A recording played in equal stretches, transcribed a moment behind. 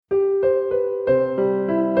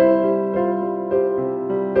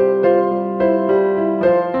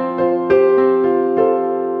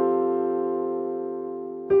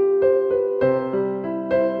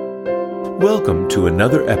to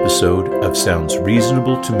another episode of Sounds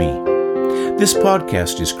Reasonable to Me. This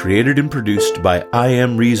podcast is created and produced by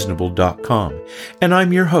IamReasonable.com, and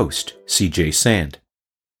I'm your host, CJ Sand.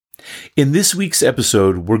 In this week's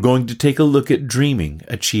episode, we're going to take a look at dreaming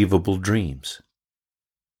achievable dreams.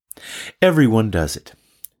 Everyone does it.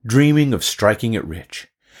 Dreaming of striking it rich,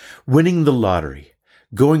 winning the lottery,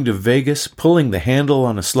 going to Vegas, pulling the handle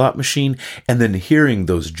on a slot machine, and then hearing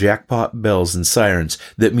those jackpot bells and sirens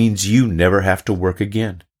that means you never have to work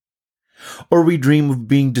again. Or we dream of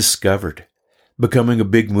being discovered, becoming a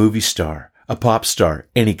big movie star, a pop star,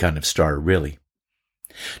 any kind of star, really.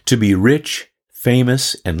 To be rich,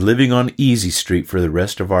 famous, and living on Easy Street for the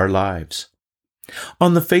rest of our lives.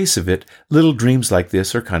 On the face of it, little dreams like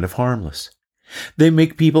this are kind of harmless. They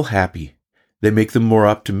make people happy. They make them more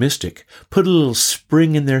optimistic, put a little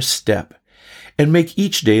spring in their step, and make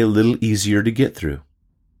each day a little easier to get through.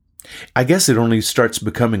 I guess it only starts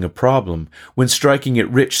becoming a problem when striking it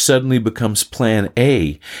rich suddenly becomes plan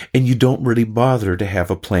A, and you don't really bother to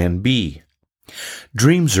have a plan B.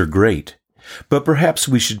 Dreams are great, but perhaps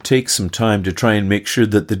we should take some time to try and make sure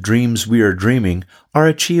that the dreams we are dreaming are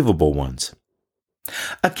achievable ones.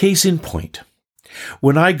 A case in point.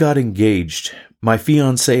 When I got engaged, my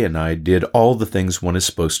fiancée and I did all the things one is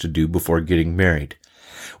supposed to do before getting married.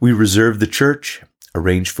 We reserved the church,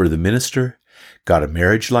 arranged for the minister, got a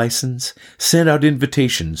marriage license, sent out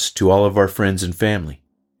invitations to all of our friends and family.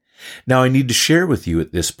 Now I need to share with you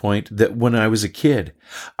at this point that when I was a kid,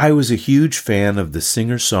 I was a huge fan of the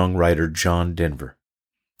singer-songwriter John Denver.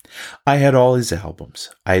 I had all his albums.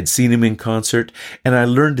 I had seen him in concert, and I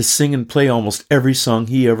learned to sing and play almost every song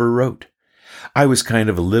he ever wrote. I was kind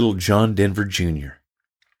of a little John Denver Jr.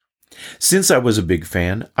 Since I was a big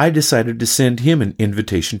fan, I decided to send him an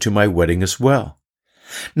invitation to my wedding as well.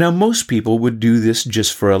 Now, most people would do this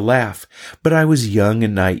just for a laugh, but I was young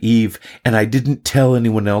and naive, and I didn't tell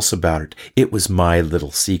anyone else about it. It was my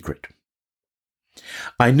little secret.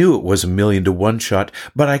 I knew it was 1,000,000 to 1 shot,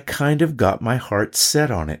 but I kind of got my heart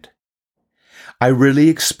set on it. I really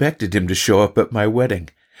expected him to show up at my wedding.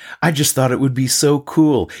 I just thought it would be so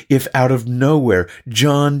cool if out of nowhere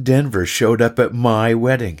John Denver showed up at my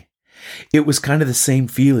wedding. It was kind of the same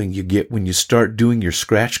feeling you get when you start doing your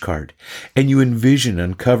scratch card and you envision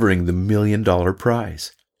uncovering the $1,000,000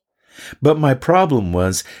 prize. But my problem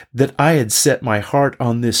was that I had set my heart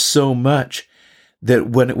on this so much that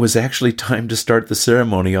when it was actually time to start the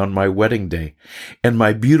ceremony on my wedding day and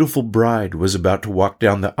my beautiful bride was about to walk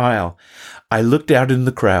down the aisle, I looked out in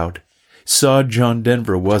the crowd, saw John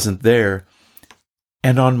Denver wasn't there,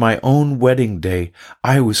 and on my own wedding day,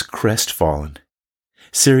 I was crestfallen.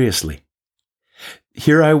 Seriously.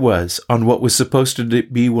 Here I was on what was supposed to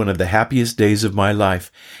be one of the happiest days of my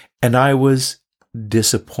life, and I was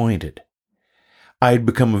disappointed. I had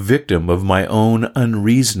become a victim of my own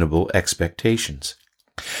unreasonable expectations.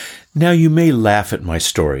 Now you may laugh at my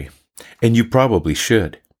story, and you probably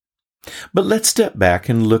should. But let's step back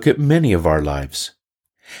and look at many of our lives.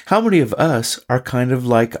 How many of us are kind of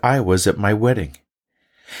like I was at my wedding?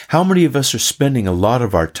 How many of us are spending a lot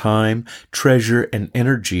of our time, treasure, and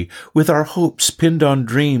energy with our hopes pinned on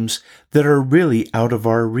dreams that are really out of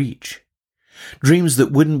our reach? Dreams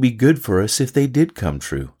that wouldn't be good for us if they did come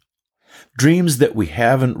true. Dreams that we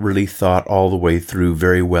haven't really thought all the way through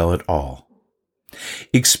very well at all.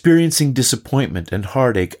 Experiencing disappointment and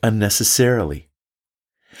heartache unnecessarily.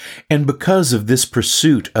 And because of this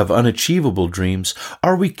pursuit of unachievable dreams,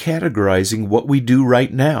 are we categorizing what we do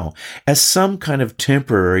right now as some kind of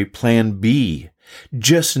temporary plan B,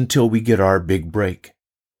 just until we get our big break?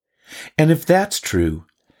 And if that's true,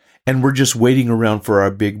 and we're just waiting around for our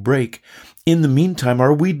big break, in the meantime,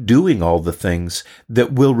 are we doing all the things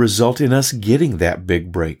that will result in us getting that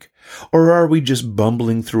big break? Or are we just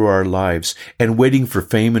bumbling through our lives and waiting for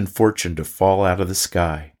fame and fortune to fall out of the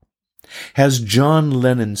sky? Has John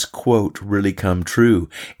Lennon's quote really come true?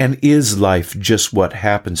 And is life just what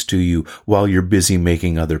happens to you while you're busy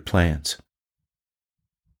making other plans?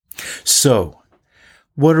 So,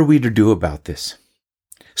 what are we to do about this?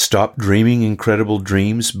 Stop dreaming incredible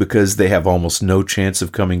dreams because they have almost no chance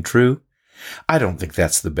of coming true? I don't think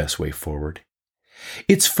that's the best way forward.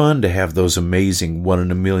 It's fun to have those amazing 1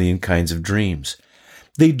 in a million kinds of dreams.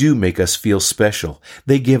 They do make us feel special.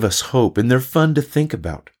 They give us hope, and they're fun to think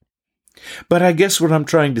about. But I guess what I'm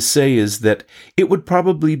trying to say is that it would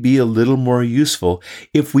probably be a little more useful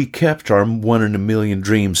if we kept our 1 in a million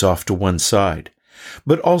dreams off to one side,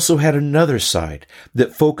 but also had another side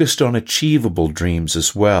that focused on achievable dreams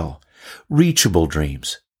as well, reachable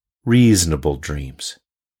dreams, reasonable dreams.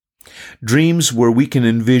 Dreams where we can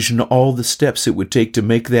envision all the steps it would take to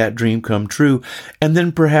make that dream come true, and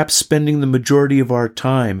then perhaps spending the majority of our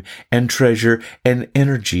time and treasure and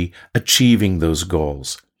energy achieving those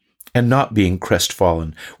goals, and not being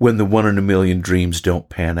crestfallen when the 1 in a million dreams don't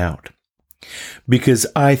pan out. Because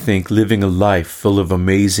I think living a life full of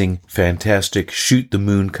amazing, fantastic,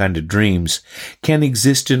 shoot-the-moon kind of dreams can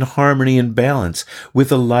exist in harmony and balance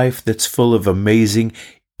with a life that's full of amazing,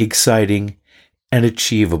 exciting, and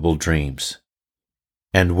achievable dreams.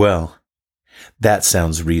 And well, that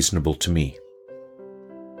sounds reasonable to me.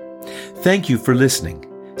 Thank you for listening.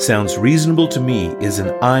 Sounds Reasonable to Me is an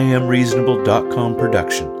IamReasonable.com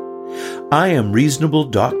production.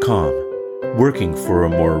 IamReasonable.com, working for a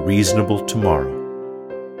more reasonable tomorrow.